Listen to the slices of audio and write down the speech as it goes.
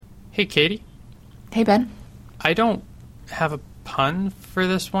Hey, Katie. Hey, Ben. I don't have a pun for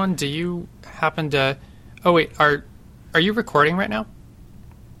this one. Do you happen to... Oh, wait. Are you recording right now?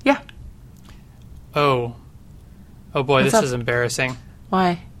 Yeah. Oh boy, What's this up? is embarrassing.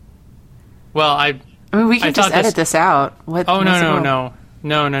 Why? Well, I mean, we can just edit this out. What? Oh, what's the goal?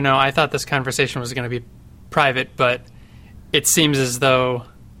 no. I thought this conversation was going to be private, but it seems as though...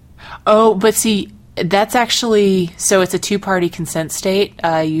 Oh, but see, that's actually... So it's a two-party consent state.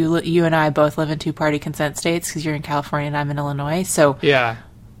 You and I both live in two-party consent states because you're in California and I'm in Illinois. So Yeah.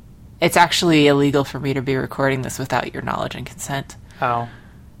 it's actually illegal for me to be recording this without your knowledge and consent. Oh.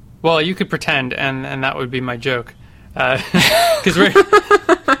 Well, you could pretend, and that would be my joke. Because we're...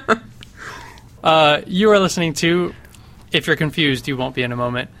 you are listening to, if you're confused, you won't be in a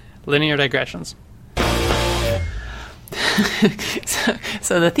moment, Linear Digressions.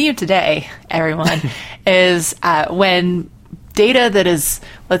 So the theme today, everyone, is when data that is,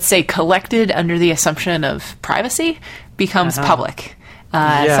 let's say, collected under the assumption of privacy becomes public.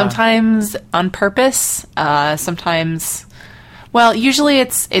 Yeah. Sometimes on purpose, sometimes... Well, usually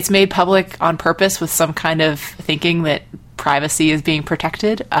it's made public on purpose with some kind of thinking that privacy is being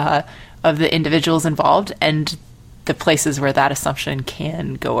protected of the individuals involved and the places where that assumption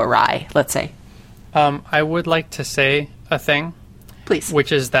can go awry, let's say. I would like to say a thing. Please.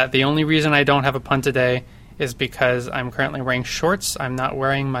 Which is that the only reason I don't have a pun today is because I'm currently wearing shorts. I'm not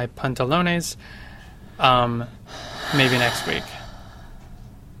wearing my pantalones. Maybe next week.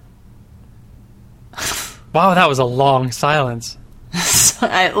 Wow, that was a long silence.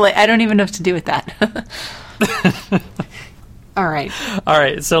 I don't even know what to do with that. All right.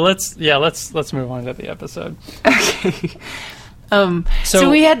 So let's move on to the episode. Okay. So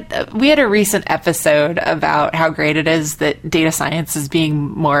we had a recent episode about how great it is that data science is being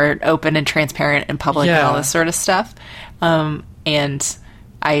more open and transparent and public and all this sort of stuff. And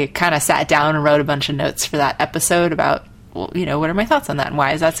I kind of sat down and wrote a bunch of notes for that episode about, well, what are my thoughts on that and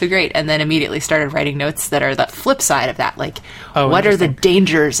why is that so great? And then immediately started writing notes that are the flip side of that. Like, what are the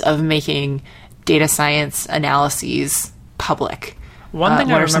dangers of making data science analyses public? One thing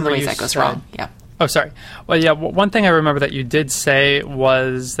what are some of the ways that goes wrong? Yeah. Oh, sorry. Well, yeah, one thing I remember that you did say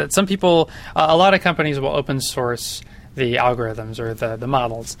was that some people, a lot of companies will open source the algorithms or the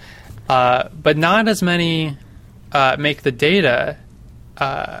models, but not as many make the data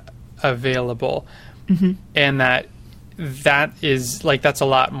available. Mm-hmm. And that is, like, that's a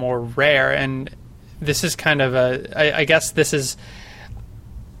lot more rare. And this is kind of I guess this is...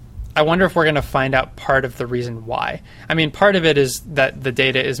 I wonder if we're going to find out part of the reason why. I mean, part of it is that the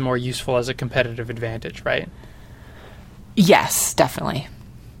data is more useful as a competitive advantage, right? Yes, definitely.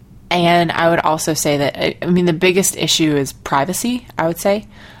 And I would also say that, the biggest issue is privacy, I would say.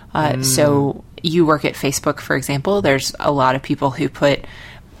 So you work at Facebook, for example. There's a lot of people who put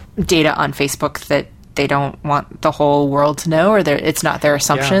data on Facebook that they don't want the whole world to know, or it's not their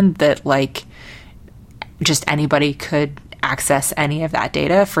assumption that, like, just anybody could access any of that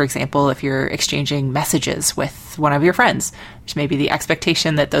data. For example, if you're exchanging messages with one of your friends, there's maybe the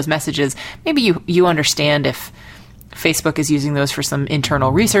expectation that those messages, maybe you understand if Facebook is using those for some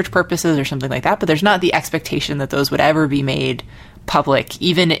internal research purposes or something like that, but there's not the expectation that those would ever be made public,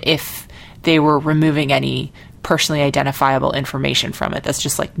 even if they were removing any personally identifiable information from it. That's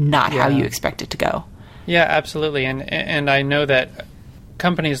just, like, not how you expect it to go. Yeah, absolutely. And I know that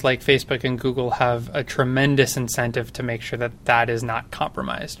companies like Facebook and Google have a tremendous incentive to make sure that is not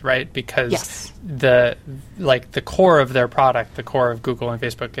compromised, right? Because the core of their product, the core of Google and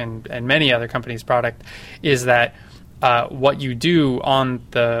Facebook and many other companies' product is that what you do on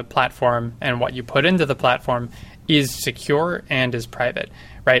the platform and what you put into the platform is secure and is private,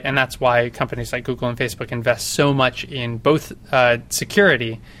 right? And that's why companies like Google and Facebook invest so much in both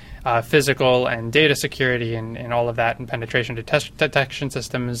security, physical and data security and all of that, and penetration detection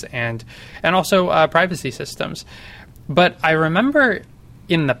systems and also privacy systems. But I remember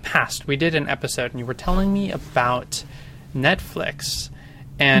in the past we did an episode and you were telling me about Netflix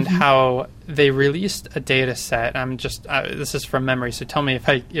and how they released a data set. I'm just this is from memory, so tell me if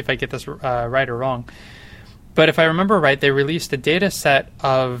I get this right or wrong. But if I remember right, they released a data set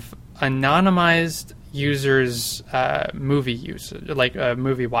of anonymized users' movie use, like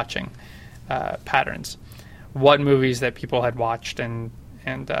movie watching patterns, what movies that people had watched and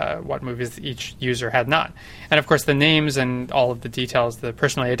what movies each user had not. And of course, the names and all of the details, the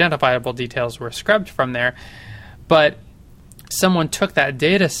personally identifiable details, were scrubbed from there. But someone took that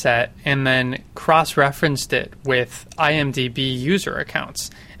data set and then cross-referenced it with IMDb user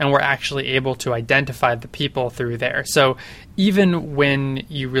accounts and were actually able to identify the people through there. So even when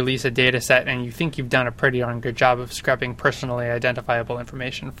you release a data set and you think you've done a pretty darn good job of scrubbing personally identifiable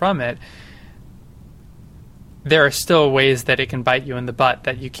information from it, there are still ways that it can bite you in the butt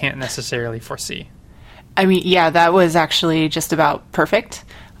that you can't necessarily foresee. I mean, yeah, that was actually just about perfect.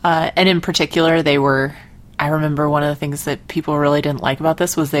 And in particular, I remember one of the things that people really didn't like about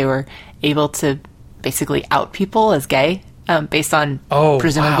this was they were able to basically out people as gay based on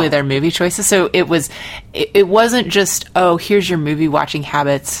presumably their movie choices. So it wasn't just, here's your movie watching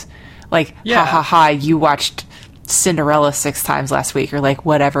habits. Like, ha ha ha, you watched Cinderella 6 times last week, or like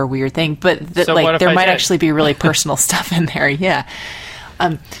whatever weird thing. But there might actually be really personal stuff in there. Yeah.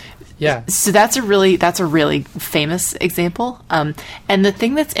 Yeah. So that's a really famous example. And the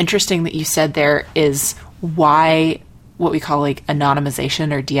thing that's interesting that you said there is why what we call like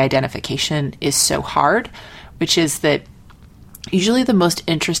anonymization or de-identification is so hard, which is that usually the most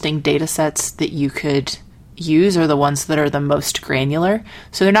interesting data sets that you could use are the ones that are the most granular.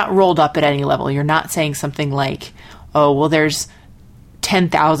 So they're not rolled up at any level. You're not saying something like, oh, well, there's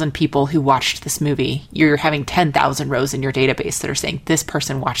 10,000 people who watched this movie. You're having 10,000 rows in your database that are saying this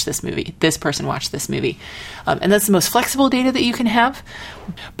person watched this movie, this person watched this movie. And that's the most flexible data that you can have,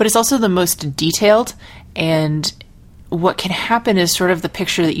 but it's also the most detailed. And what can happen is sort of the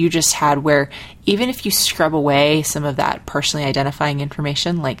picture that you just had, where even if you scrub away some of that personally identifying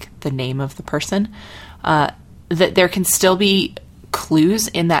information, like the name of the person, that there can still be clues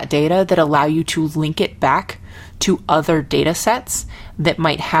in that data that allow you to link it back to other data sets that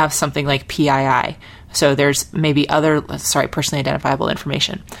might have something like PII. So there's maybe personally identifiable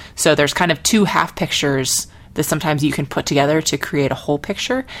information. So there's kind of 2 half pictures that sometimes you can put together to create a whole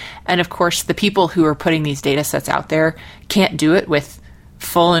picture. And of course, the people who are putting these data sets out there can't do it with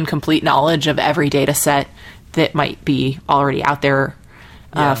full and complete knowledge of every data set that might be already out there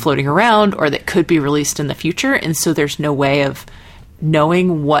floating around, or that could be released in the future. And so there's no way of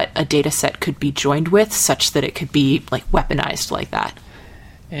knowing what a data set could be joined with such that it could be like weaponized like that.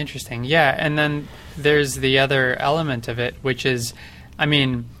 Interesting. Yeah. And then there's the other element of it, which is, I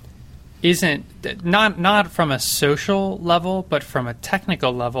mean, isn't not from a social level, but from a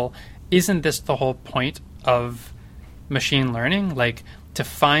technical level, isn't this the whole point of machine learning? Like, to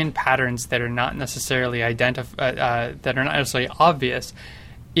find patterns that are not necessarily that are not necessarily obvious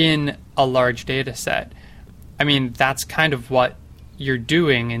in a large data set. I mean, that's kind of what you're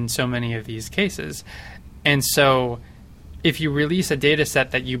doing in so many of these cases. And so if you release a data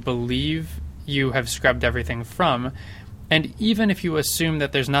set that you believe you have scrubbed everything from, and even if you assume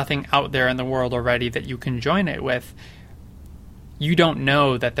that there's nothing out there in the world already that you can join it with, you don't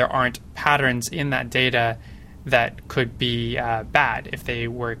know that there aren't patterns in that data that could be bad if they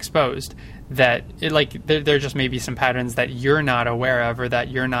were exposed. That there just may be some patterns that you're not aware of, or that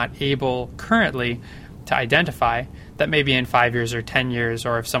you're not able currently to identify, that maybe in 5 years or 10 years,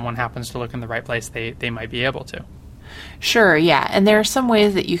 or if someone happens to look in the right place, they might be able to. Sure, yeah. And there are some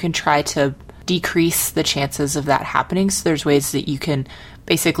ways that you can try to decrease the chances of that happening. So there's ways that you can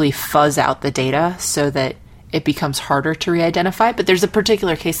basically fuzz out the data so that it becomes harder to re-identify. But there's a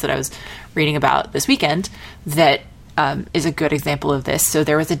particular case that I was reading about this weekend that is a good example of this. So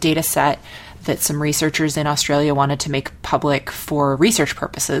there was a data set that some researchers in Australia wanted to make public for research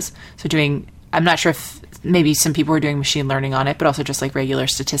purposes. So I'm not sure if maybe some people were doing machine learning on it, but also just like regular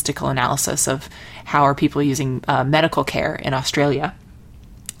statistical analysis of how are people using medical care in Australia.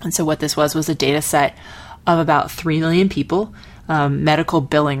 And so what this was a data set of about 3 million people, medical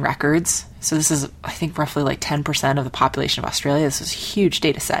billing records. So this is, I think, roughly like 10% of the population of Australia. This was a huge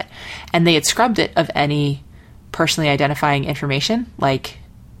data set. And they had scrubbed it of any personally identifying information, like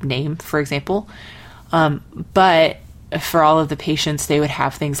name, for example. But for all of the patients, they would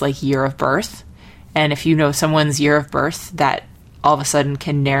have things like year of birth. And if you know someone's year of birth, that all of a sudden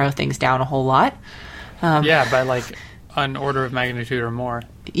can narrow things down a whole lot. By like an order of magnitude or more.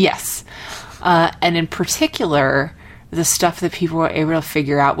 Yes. And in particular, the stuff that people were able to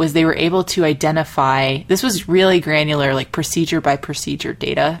figure out was they were able to identify, this was really granular, like procedure by procedure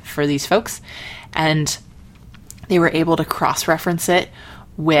data for these folks. And they were able to cross-reference it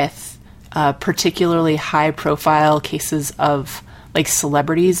with particularly high-profile cases of like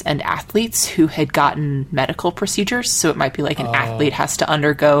celebrities and athletes who had gotten medical procedures. So it might be like an athlete has to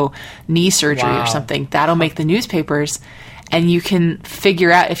undergo knee surgery or something. That'll make the newspapers. And you can figure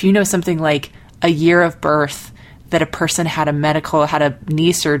out, if you know something like a year of birth that a person had a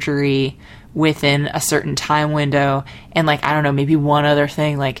knee surgery within a certain time window, and like, I don't know, maybe one other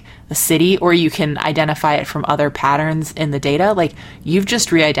thing, like the city, or you can identify it from other patterns in the data. Like, you've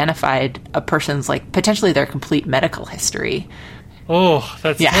just re-identified a person's, like, potentially their complete medical history. Oh,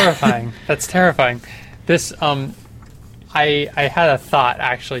 that's terrifying. That's terrifying. This, I had a thought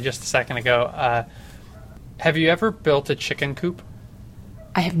actually just a second ago. Have you ever built a chicken coop?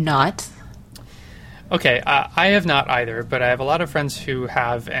 I have not. Okay, I have not either, but I have a lot of friends who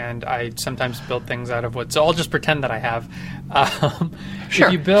have, and I sometimes build things out of wood. So I'll just pretend that I have. Sure.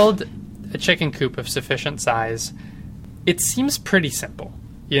 If you build a chicken coop of sufficient size, it seems pretty simple.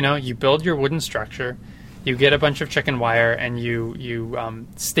 You know, you build your wooden structure, you get a bunch of chicken wire, and you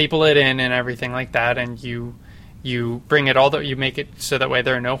staple it in and everything like that, and you bring it you make it so that way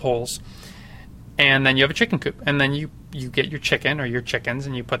there are no holes. And then you have a chicken coop, and then you get your chicken or your chickens,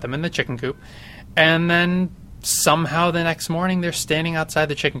 and you put them in the chicken coop. And then somehow the next morning they're standing outside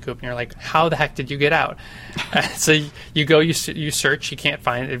the chicken coop, and you're like, how the heck did you get out? So you go, you search, you can't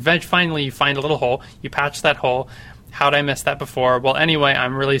find it. Finally, you find a little hole. You patch that hole. How'd I miss that before? Well, anyway,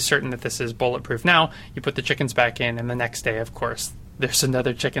 I'm really certain that this is bulletproof now. You put the chickens back in, and the next day, of course, there's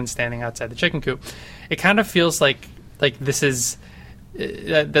another chicken standing outside the chicken coop. It kind of feels like this is...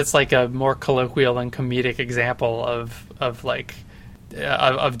 that's like a more colloquial and comedic example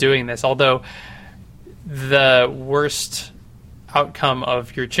of doing this. Although the worst outcome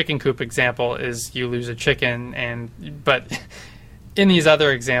of your chicken coop example is you lose a chicken, but in these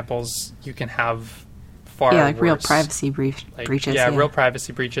other examples you can have far like worse, real privacy breaches. Yeah, real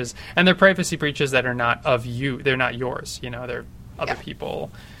privacy breaches, and they're privacy breaches that are not of you. They're not yours. You know, they're other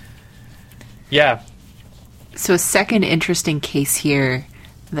people. Yeah. So a second interesting case here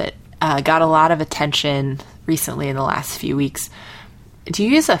that got a lot of attention recently in the last few weeks. Do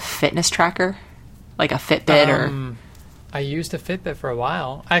you use a fitness tracker, like a Fitbit or? I used a Fitbit for a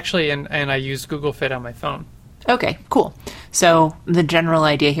while, actually, and I use Google Fit on my phone. Okay, cool. So the general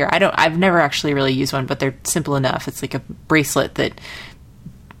idea here, I've never actually really used one, but they're simple enough. It's like a bracelet that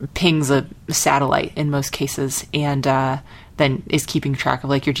pings a satellite in most cases, and then is keeping track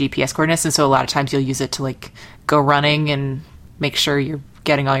of like your GPS coordinates. And so a lot of times you'll use it to like go running and make sure you're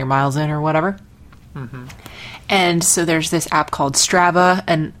getting all your miles in or whatever. Mm-hmm. And so there's this app called Strava,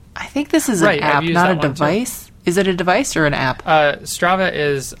 and I think this is an app, not a device. Too. Is it a device or an app? Strava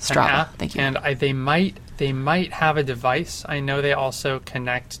is an app. Thank you. And they might have a device. I know they also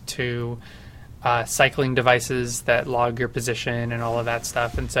connect to cycling devices that log your position and all of that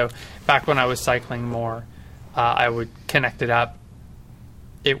stuff. And so back when I was cycling more, I would connect it up.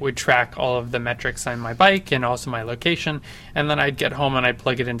 It would track all of the metrics on my bike and also my location. And then I'd get home and I'd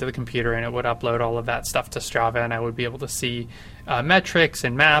plug it into the computer, and it would upload all of that stuff to Strava, and I would be able to see metrics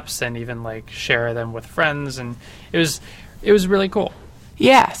and maps and even like share them with friends. And it was really cool.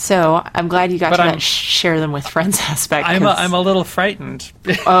 Yeah, so I'm glad you got to that share them with friends aspect. I'm a little frightened.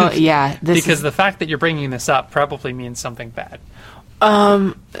 Oh, yeah. Because the fact that you're bringing this up probably means something bad.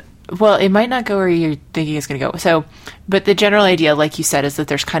 Well, it might not go where you're thinking it's going to go. So, but the general idea, like you said, is that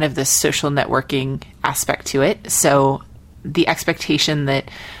there's kind of this social networking aspect to it. So the expectation that,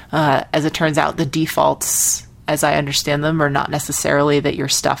 as it turns out, the defaults, as I understand them, are not necessarily that your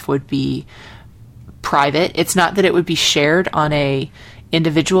stuff would be private. It's not that it would be shared on a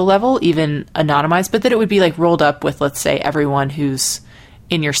individual level, even anonymized, but that it would be like rolled up with, let's say, everyone who's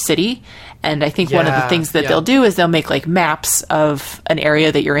in your city. And I think one of the things that they'll do is they'll make like maps of an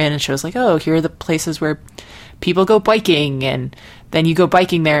area that you're in and shows like, oh, here are the places where people go biking. And then you go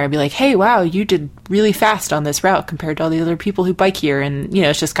biking there and be like, hey, wow, you did really fast on this route compared to all the other people who bike here. And, you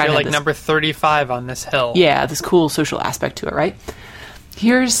know, it's just kind You're of like number 35 on this hill. Yeah, this cool social aspect to it, right?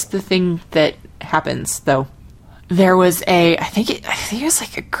 Here's the thing that happens, though. There was I think it was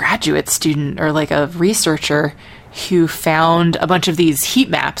like a graduate student or like a researcher who found a bunch of these heat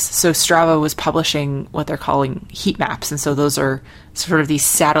maps. So Strava was publishing what they're calling heat maps. And so those are sort of these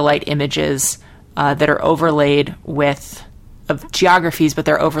satellite images that are overlaid with of geographies, but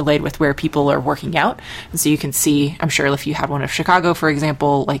they're overlaid with where people are working out. And so you can see, I'm sure if you had one of Chicago, for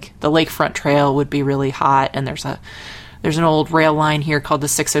example, like the Lakefront Trail would be really hot. And there's an old rail line here called the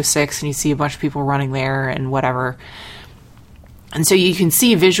 606, and you see a bunch of people running there and whatever. And so you can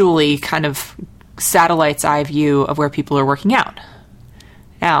see visually kind of satellite's eye view of where people are working out.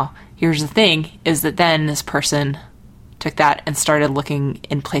 Now, here's the thing, is that then this person took that and started looking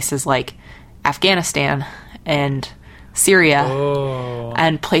in places like Afghanistan and Syria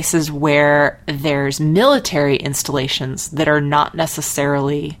and places where there's military installations that are not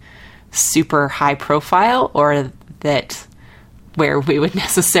necessarily super high profile, or that where we would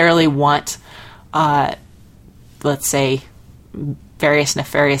necessarily want, let's say, various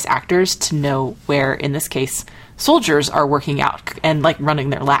nefarious actors to know where, in this case, soldiers are working out and like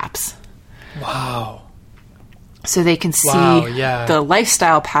running their laps. Wow. So they can see the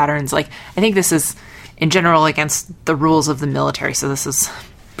lifestyle patterns. Like, I think this is in general against the rules of the military. So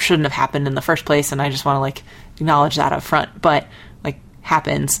shouldn't have happened in the first place. And I just want to like acknowledge that up front, but like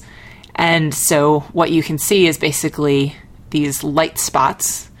happens. And so what you can see is basically these light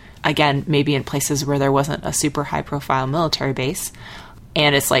spots, again, maybe in places where there wasn't a super high profile military base.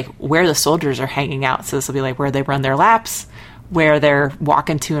 And it's like where the soldiers are hanging out. So this will be like where they run their laps, where they're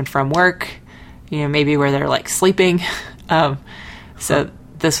walking to and from work, maybe where they're like sleeping. So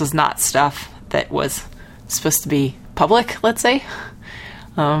this was not stuff that was supposed to be public, let's say.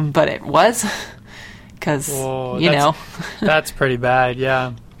 But it was because, that's pretty bad.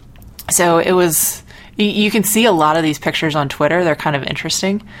 Yeah. So it was, you can see a lot of these pictures on Twitter. They're kind of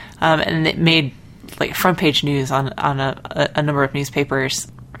interesting. And it made like front page news on a number of newspapers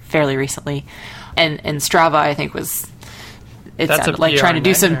fairly recently. And Strava, I think, sounded like trying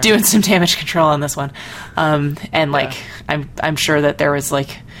to doing some damage control on this one. I'm sure that there was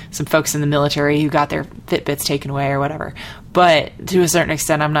like some folks in the military who got their Fitbits taken away or whatever. But to a certain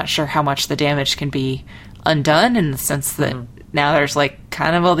extent, I'm not sure how much the damage can be undone, in the sense that now there's like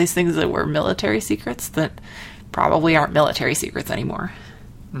kind of all these things that were military secrets that probably aren't military secrets anymore.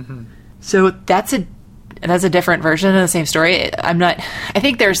 Mm-hmm. So that's a different version of the same story. I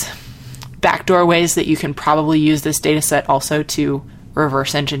think there's backdoor ways that you can probably use this data set also to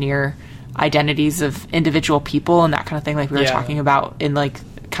reverse engineer identities of individual people and that kind of thing, like we were talking about in like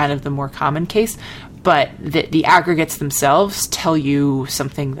kind of the more common case. But the aggregates themselves tell you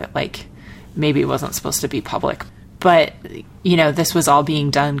something that like maybe wasn't supposed to be public. But, this was all being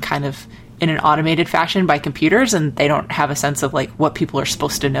done kind of in an automated fashion by computers, and they don't have a sense of like what people are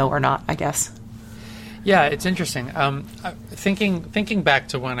supposed to know or not, I guess. Yeah, it's interesting. Thinking back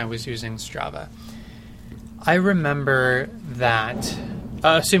to when I was using Strava, I remember that,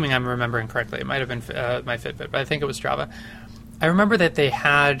 assuming I'm remembering correctly, it might have been my Fitbit, but I think it was Strava. I remember that they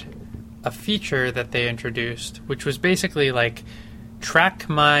had a feature that they introduced, which was basically like track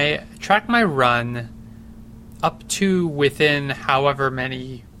my run up to within however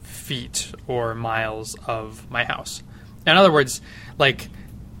many feet or miles of my house. In other words, like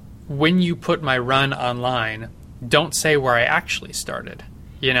when you put my run online, don't say where I actually started,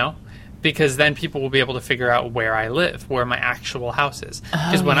 because then people will be able to figure out where I live, where my actual house is.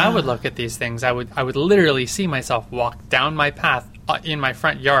 Because when I would look at these things, I would literally see myself walk down my path in my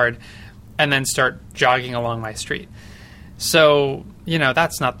front yard and then start jogging along my street. So,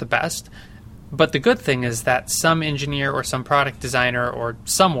 that's not the best. But the good thing is that some engineer or some product designer or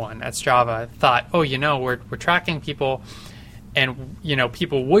someone at Strava thought, we're tracking people, and,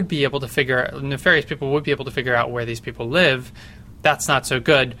 people would be able to nefarious people would be able to figure out where these people live. That's not so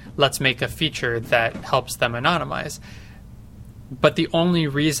good. Let's make a feature that helps them anonymize. But the only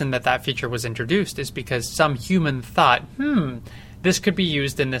reason that feature was introduced is because some human thought, this could be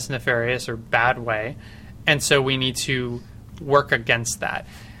used in this nefarious or bad way, and so we need to work against that.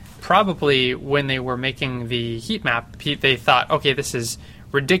 Probably when they were making the heat map, they thought, okay, this is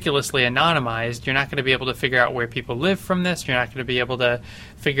ridiculously anonymized. You're not going to be able to figure out where people live from this. You're not going to be able to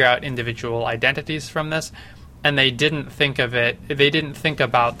figure out individual identities from this. And they didn't think of it. They didn't think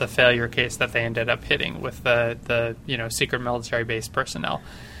about the failure case that they ended up hitting with the secret military base personnel.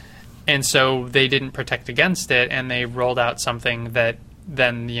 And so they didn't protect against it, and they rolled out something that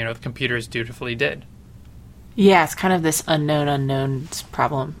then the computers dutifully did. Yeah, it's kind of this unknown unknowns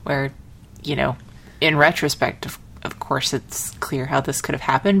problem where, in retrospect, of course, it's clear how this could have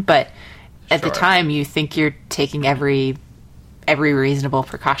happened, but at the time, you think you're taking every reasonable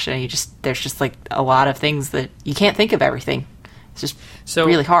precaution. There's just like a lot of things that you can't think of everything. It's just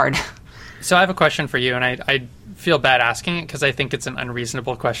really hard. So I have a question for you, and I feel bad asking it because I think it's an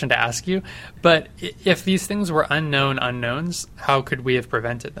unreasonable question to ask you. But if these things were unknown unknowns, how could we have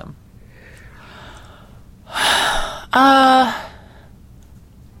prevented them?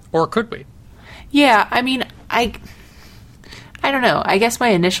 Or could we? Yeah, I mean, I don't know. I guess my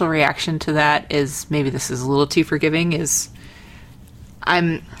initial reaction to that is maybe this is a little too forgiving. It's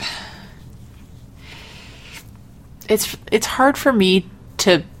hard for me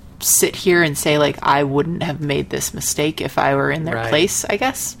to sit here and say like I wouldn't have made this mistake if I were in their place, I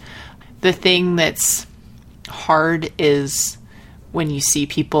guess. The thing that's hard is when you see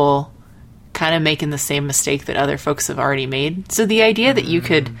people kind of making the same mistake that other folks have already made. So the idea that you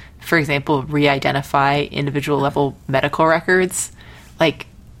could, for example, re-identify individual level medical records, like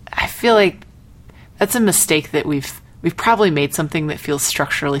I feel like that's a mistake that we've we've probably made something that feels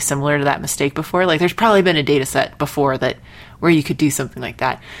structurally similar to that mistake before. Like there's probably been a data set before that where you could do something like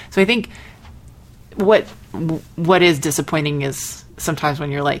that. So I think what is disappointing is sometimes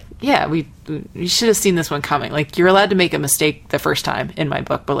when you're like, yeah, you should have seen this one coming. Like you're allowed to make a mistake the first time in my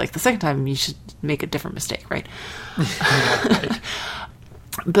book, but like the second time you should make a different mistake, right?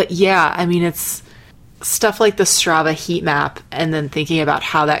 But yeah, I mean, it's stuff like the Strava heat map and then thinking about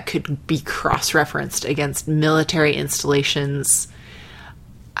how that could be cross-referenced against military installations.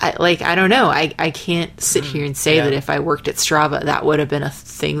 I don't know. I can't sit here and say that if I worked at Strava, that would have been a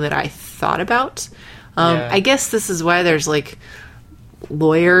thing that I thought about. I guess this is why there's like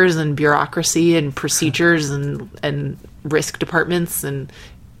lawyers and bureaucracy and procedures and risk departments and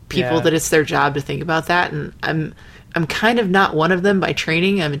people that it's their job to think about that. And I'm kind of not one of them by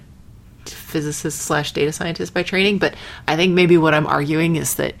training. I'm a physicist / data scientist by training, but I think maybe what I'm arguing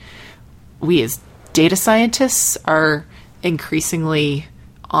is that we as data scientists are increasingly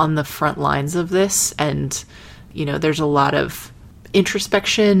on the front lines of this, and there's a lot of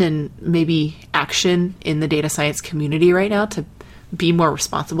introspection and maybe action in the data science community right now to be more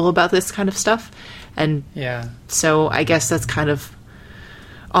responsible about this kind of stuff. And so I guess that's kind of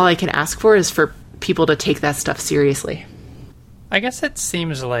all I can ask for, is for people to take that stuff seriously. I guess it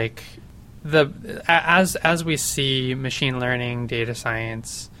seems like as we see machine learning, data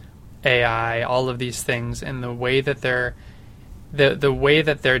science, AI, all of these things, and the way that they're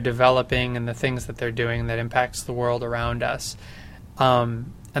developing and the things that they're doing that impacts the world around us,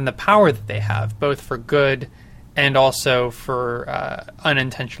 and the power that they have, both for good and also for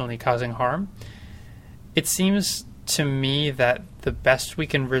unintentionally causing harm, it seems to me that the best we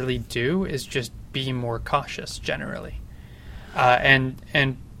can really do is just be more cautious generally.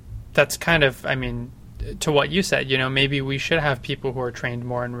 And that's kind of, I mean, to what you said, maybe we should have people who are trained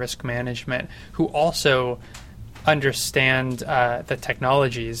more in risk management, who also understand the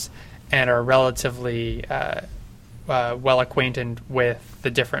technologies and are relatively well acquainted with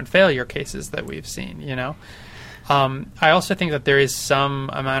the different failure cases that we've seen, I also think that there is some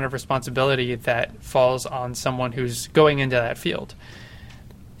amount of responsibility that falls on someone who's going into that field.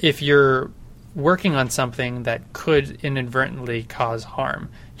 If you're working on something that could inadvertently cause harm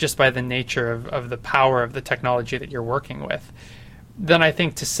just by the nature of the power of the technology that you're working with, then I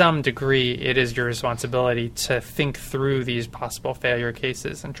think to some degree it is your responsibility to think through these possible failure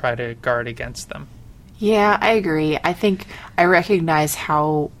cases and try to guard against them. Yeah, I agree. I think I recognize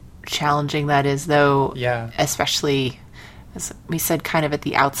how challenging that is, though. Yeah. Especially, as we said kind of at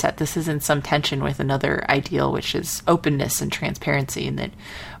the outset, this is in some tension with another ideal, which is openness and transparency, and that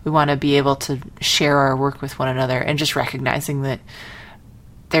we want to be able to share our work with one another, and just recognizing that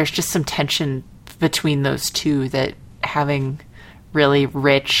there's just some tension between those two, that having really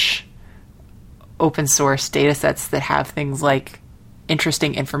rich open source data sets that have things like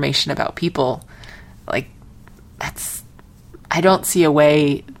interesting information about people, like I don't see a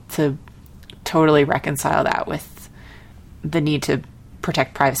way to totally reconcile that with the need to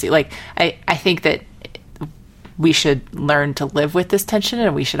protect privacy. Like, I think that we should learn to live with this tension,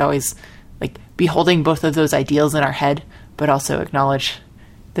 and we should always be holding both of those ideals in our head, but also acknowledge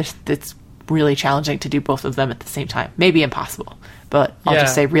that it's really challenging to do both of them at the same time. Maybe impossible, but I'll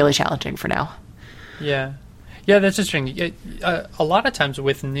just say really challenging for now. Yeah, that's interesting. A lot of times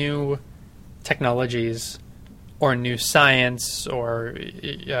with new technologies or new science or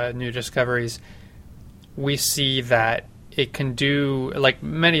new discoveries, we see that it can do,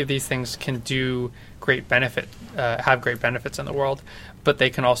 many of these things can do great benefit, have great benefits in the world, but they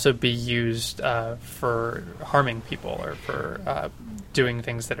can also be used for harming people or for doing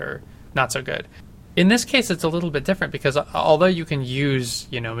things that are not so good. In this case, it's a little bit different, because although you can use,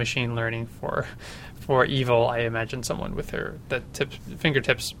 machine learning for evil, I imagine someone with the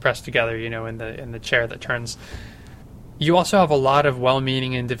fingertips pressed together, in the chair that turns. You also have a lot of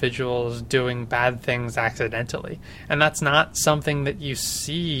well-meaning individuals doing bad things accidentally, and that's not something that you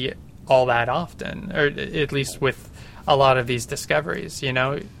see all that often, or at least with a lot of these discoveries.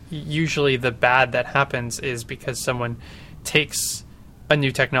 Usually the bad that happens is because someone takes a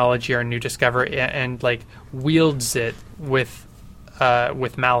new technology or a new discovery and wields it with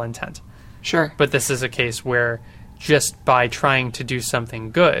malintent. Sure. But this is a case where just by trying to do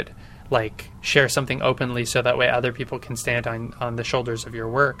something good, share something openly so that way other people can stand on the shoulders of your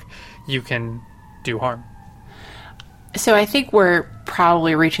work, you can do harm. So I think we're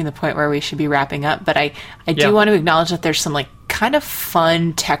probably reaching the point where we should be wrapping up, but I do want to acknowledge that there's some kind of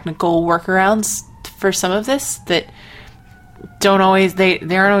fun technical workarounds for some of this that don't always, they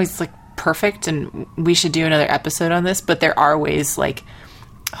aren't always perfect, and we should do another episode on this, but there are ways like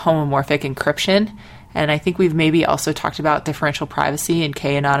homomorphic encryption And I think we've maybe also talked about differential privacy and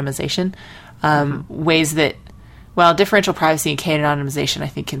k-anonymization. Ways that, well, differential privacy and k-anonymization I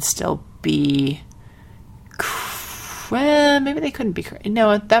think can still be, well, maybe they couldn't be,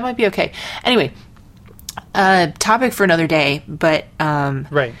 no, that might be okay. Anyway, topic for another day, but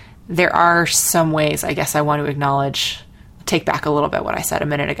right. There are some ways I guess I want to acknowledge, take back a little bit what I said a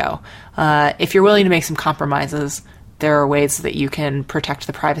minute ago. If you're willing to make some compromises, there are ways that you can protect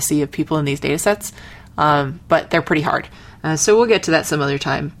the privacy of people in these data sets, but they're pretty hard. So we'll get to that some other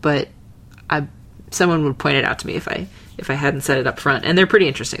time, but someone would point it out to me if I hadn't said it up front, and they're pretty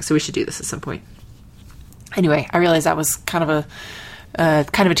interesting, so we should do this at some point. Anyway, I realize that was kind of a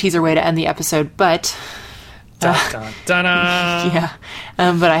teaser way to end the episode, but yeah.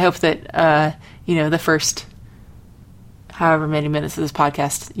 But I hope that the first however many minutes of this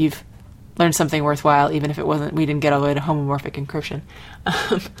podcast, you've learned something worthwhile, even if we didn't get all the way to homomorphic encryption.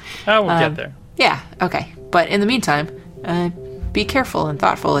 We'll get there. Yeah, okay. But in the meantime, be careful and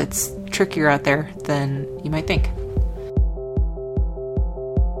thoughtful. It's trickier out there than you might think.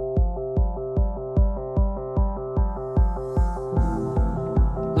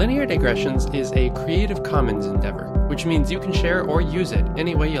 Linear Digressions is a Creative Commons endeavor, which means you can share or use it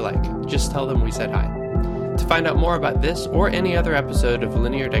any way you like. Just tell them we said hi. To find out more about this or any other episode of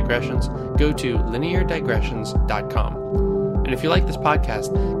Linear Digressions, go to lineardigressions.com. And if you like this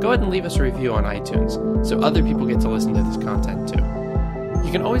podcast, go ahead and leave us a review on iTunes so other people get to listen to this content too.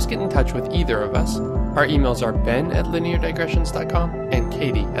 You can always get in touch with either of us. Our emails are ben@lineardigressions.com and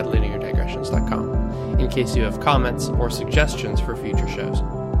katie@lineardigressions.com in case you have comments or suggestions for future shows.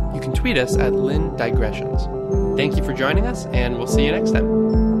 You can tweet us at lindigressions. Thank you for joining us, and we'll see you next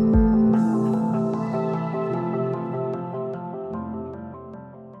time.